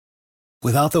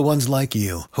Without the ones like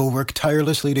you, who work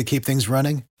tirelessly to keep things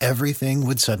running, everything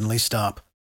would suddenly stop.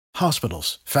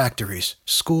 Hospitals, factories,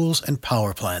 schools, and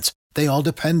power plants, they all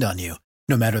depend on you.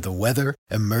 No matter the weather,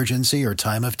 emergency, or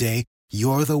time of day,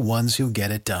 you're the ones who get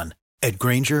it done. At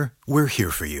Grainger, we're here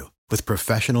for you with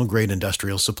professional-grade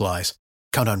industrial supplies.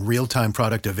 Count on real-time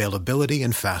product availability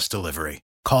and fast delivery.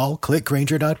 Call, click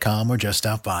Grainger.com, or just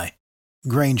stop by.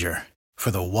 Grainger, for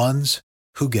the ones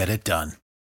who get it done.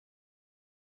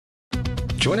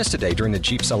 Join us today during the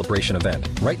Jeep Celebration event.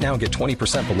 Right now, get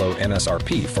 20% below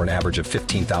MSRP for an average of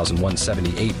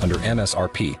 $15,178 under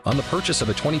MSRP on the purchase of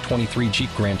a 2023 Jeep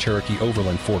Grand Cherokee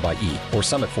Overland 4xE or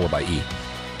Summit 4xE.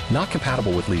 Not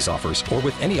compatible with lease offers or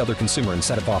with any other consumer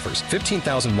incentive offers.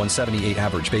 $15,178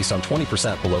 average based on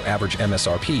 20% below average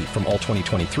MSRP from all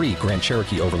 2023 Grand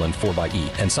Cherokee Overland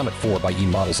 4xE and Summit 4xE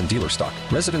models in dealer stock.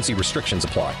 Residency restrictions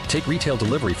apply. Take retail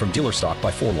delivery from dealer stock by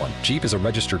 4/1. Jeep is a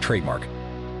registered trademark.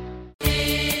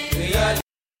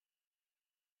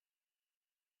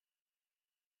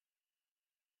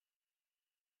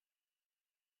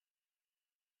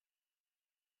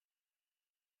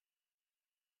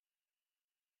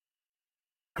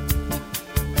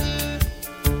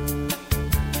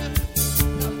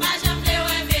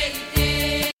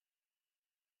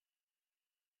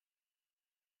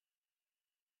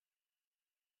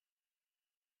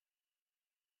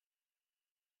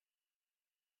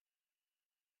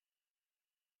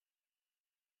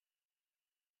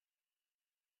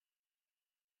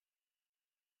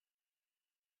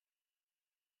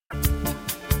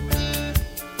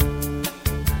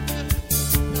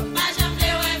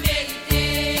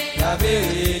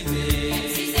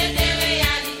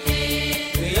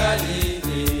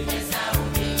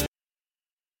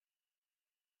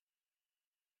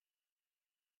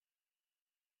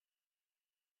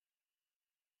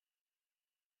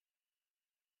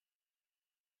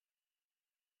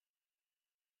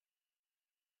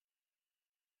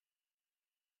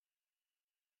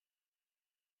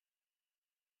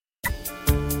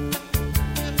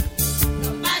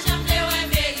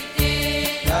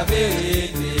 La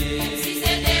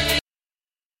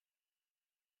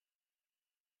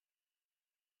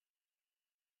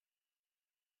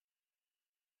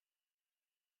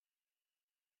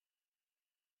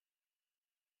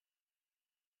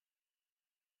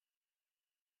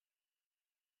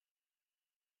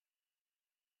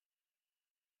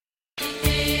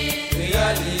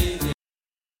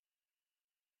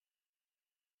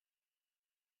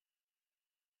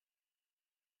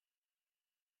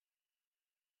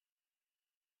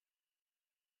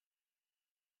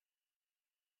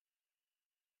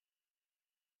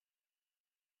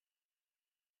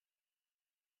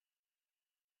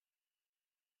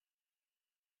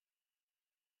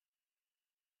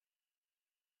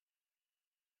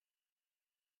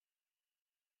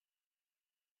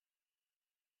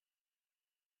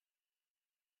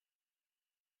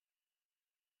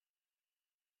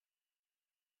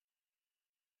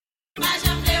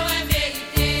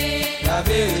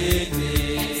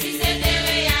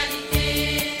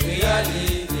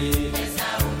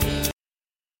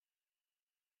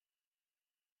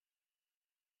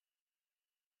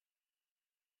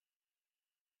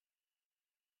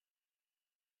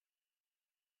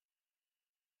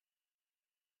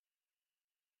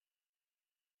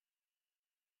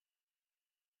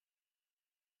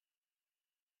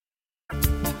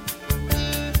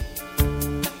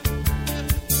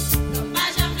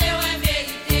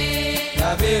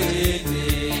vérité.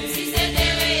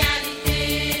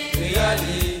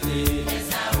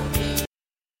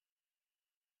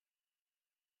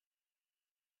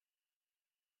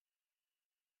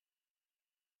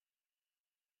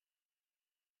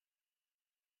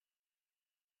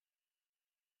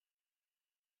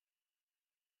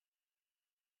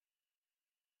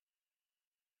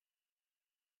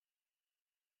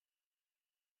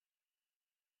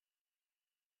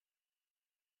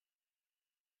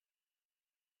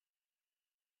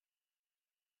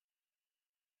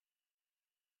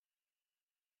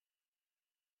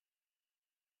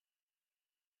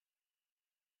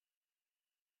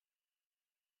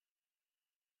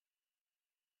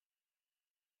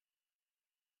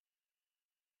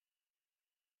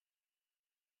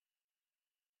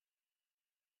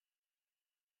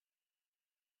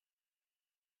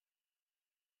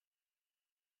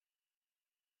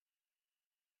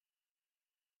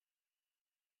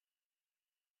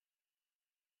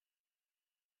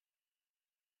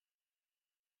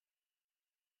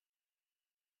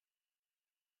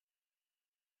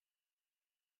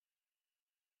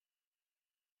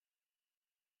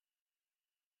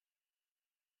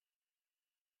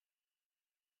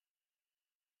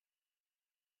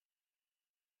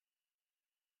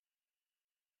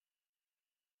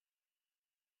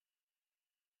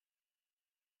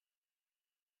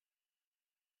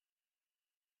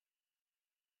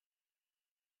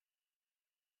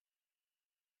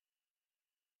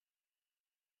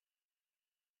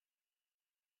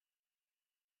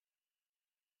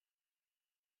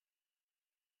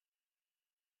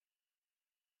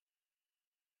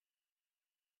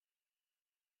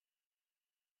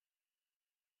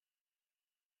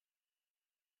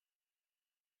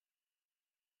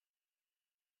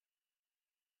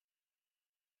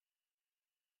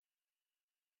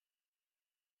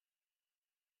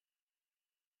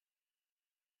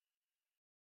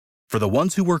 For the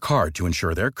ones who work hard to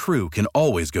ensure their crew can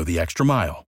always go the extra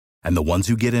mile, and the ones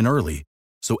who get in early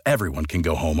so everyone can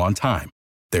go home on time,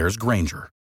 there's Grainger,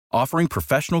 offering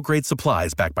professional-grade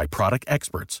supplies backed by product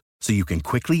experts so you can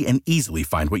quickly and easily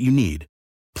find what you need.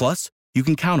 Plus, you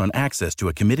can count on access to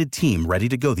a committed team ready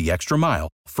to go the extra mile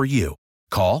for you.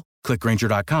 Call, click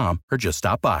Grainger.com, or just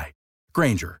stop by.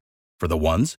 Grainger, for the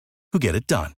ones who get it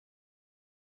done.